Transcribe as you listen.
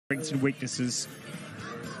strengths and weaknesses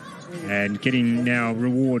and getting now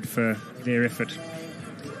reward for their effort.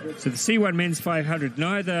 So the C1 Men's 500,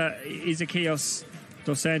 neither Ezequiel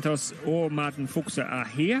Dos Santos or Martin Fuchser are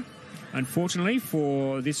here, unfortunately,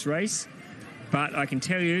 for this race. But I can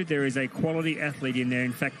tell you there is a quality athlete in there.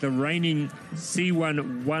 In fact, the reigning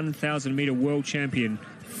C1 1,000-metre world champion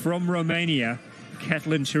from Romania,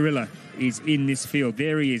 Cătălin Cirila, is in this field.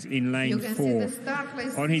 There he is in lane 4.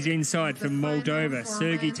 On his inside from Moldova,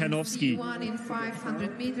 Sergei Tanovsky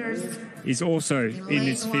is also in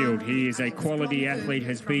this field. He is a quality athlete,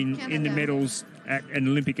 has been in the medals at an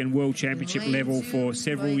Olympic and World Championship level for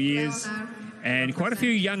several years. And quite a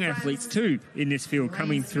few young athletes too in this field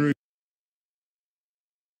coming through.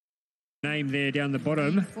 Name there down the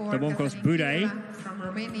bottom, Domonkos Bude,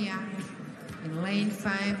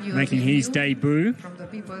 making his debut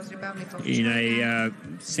in a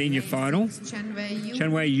senior final.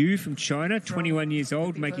 Chen Wei-Yu from China, 21 years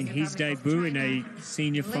old, making his debut in a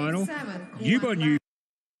senior final. Yubon Yu,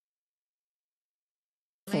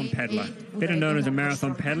 marathon paddler, better known as a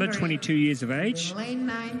marathon paddler, 22 years of age,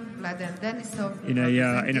 in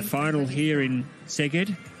a final here in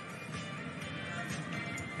SZEGED.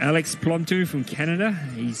 Alex Plomtu from Canada,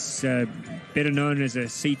 he's better known as a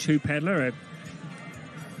C2 paddler.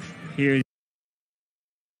 Here is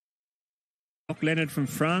Leonard from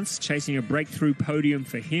France, chasing a breakthrough podium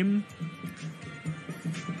for him.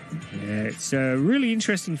 It's a really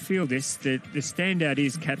interesting field, this. The standout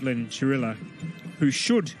is Cătălin Cirila, who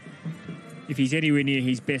should, if he's anywhere near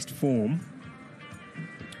his best form,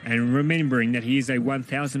 and remembering that he is a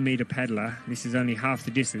 1,000-metre paddler, this is only half the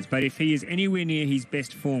distance, but if he is anywhere near his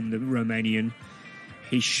best form, the Romanian,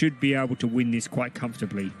 he should be able to win this quite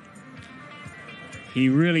comfortably. He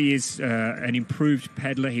really is an improved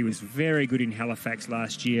paddler. He was very good in Halifax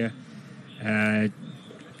last year.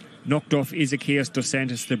 Knocked off Ezequiel Dos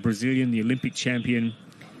Santos, the Brazilian, the Olympic champion,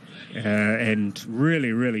 and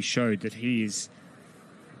really showed that he is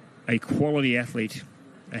a quality athlete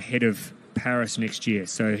ahead of Paris next year.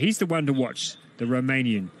 So he's the one to watch, the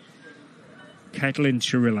Romanian, Cătălin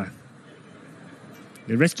Cirila.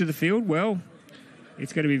 The rest of the field, well,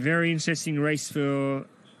 it's going to be a very interesting race for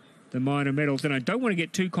the minor medals. And I don't want to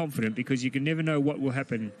get too confident because you can never know what will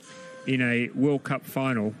happen in a World Cup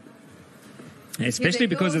final, especially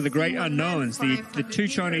because of the great unknowns. The two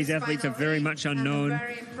Chinese athletes are very much unknown.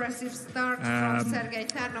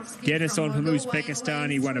 Denison from Uzbekistan,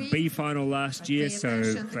 he won a B final last year, so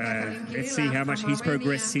let's see how much he's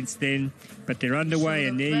progressed since then. But they're underway,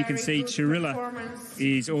 and there you can see Cirila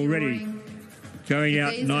is already going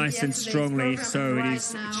out nice and strongly. So it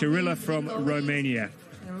is Cirila from Romania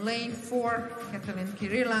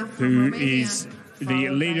who is the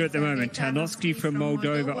leader at the moment. Tanovsky from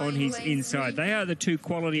Moldova on his inside. They are the two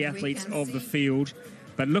quality athletes of the field.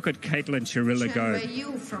 But look at Cătălin Cirila go.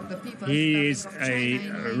 He is a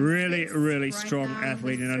really strong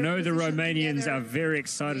athlete. And I know the Romanians are very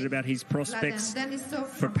excited about his prospects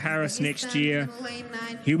for Paris next year.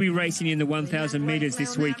 He'll be racing in the 1,000 metres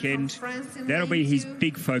this weekend. That'll be his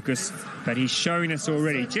big focus. But he's showing us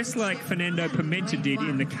already, just like Fernando Pimenta did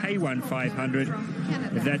in the K1 500,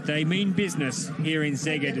 that they mean business here in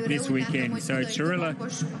SZEGED this weekend. So Cirila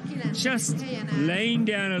just laying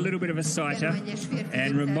down a little bit of a sighter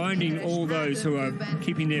and reminding all those who are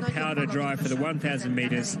keeping their powder dry for the 1,000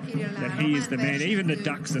 metres that he is the man. Even the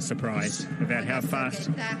ducks are surprised about how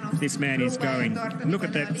fast this man is going. Look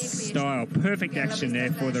at that style. Perfect action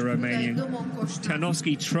there for the Romanian.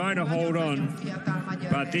 Tanovsky trying to hold on,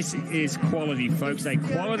 but this is quality, folks. A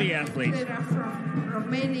quality athlete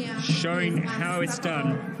showing how it's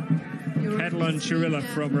done. Cătălin Cirila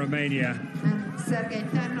from Romania.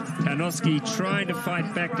 Tanovsky trying to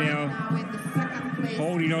fight back now,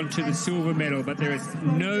 holding on to the silver medal, but there is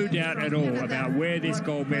no doubt at all about where this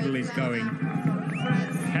gold medal is going.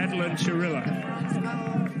 Cătălin Cirila,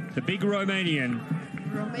 the big Romanian,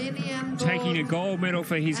 taking a gold medal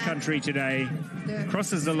for his country today,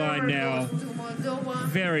 crosses the line now.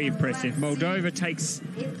 Very impressive. Moldova takes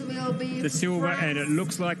the silver, and it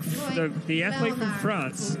looks like the athlete from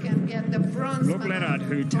France, Leonard,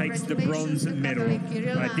 who takes the bronze medal.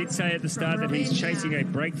 I did say at the start that he's chasing a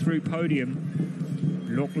breakthrough podium,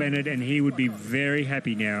 Leonard, and he would be very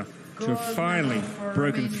happy now to have finally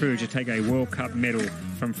broken through to take a World Cup medal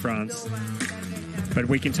from France. But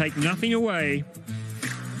we can take nothing away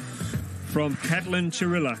from Cătălin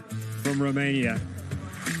Cirila from Romania.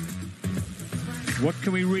 What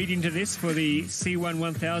can we read into this for the C1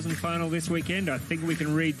 1000 final this weekend? I think we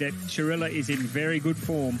can read that Cirila is in very good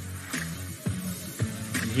form.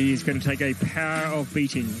 And he is going to take a power of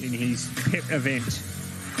beating in his pet event.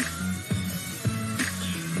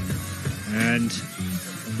 And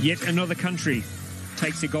yet another country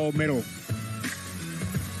takes a gold medal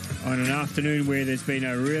on an afternoon where there's been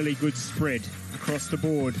a really good spread across the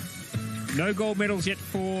board. No gold medals yet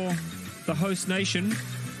for the host nation,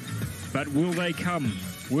 but will they come?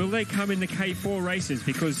 Will they come in the K4 races?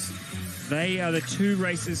 Because they are the two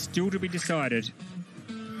races still to be decided.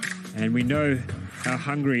 And we know how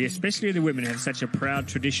Hungary, especially the women, have such a proud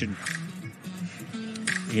tradition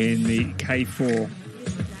in the K4.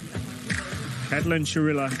 Catelyn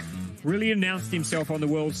Churilla really announced himself on the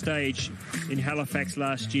world stage in Halifax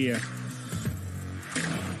last year,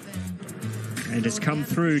 and has come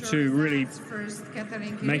through to really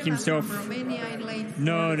make himself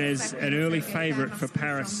known as an early favourite for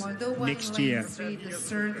Paris next year.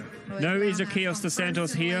 No Ezequiel dos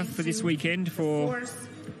Santos here for this weekend for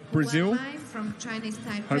Brazil.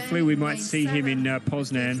 Hopefully we might see him in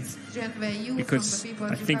Poznan, because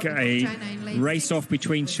I think a race-off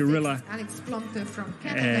between Churilla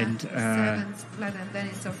and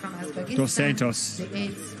Dos Santos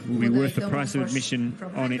will be worth the price of admission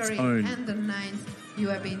on its own.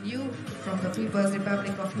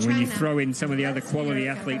 When you throw in some of the other quality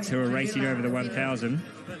athletes who are racing over the 1,000,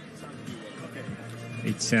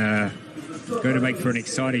 it's going to make for an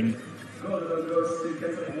exciting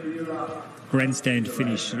grandstand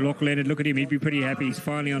finish. Locke Leonard, look at him, he'd be pretty happy. He's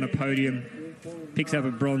finally on a podium, picks up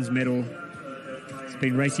a bronze medal. He's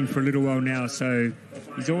been racing for a little while now, so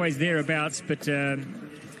he's always thereabouts, but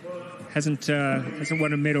hasn't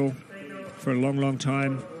won a medal for a long, long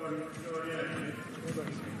time.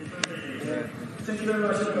 Thank you very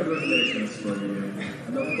much. Congratulations for you.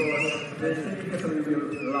 And of course, the certificate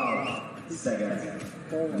will love SZEGED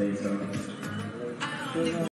later.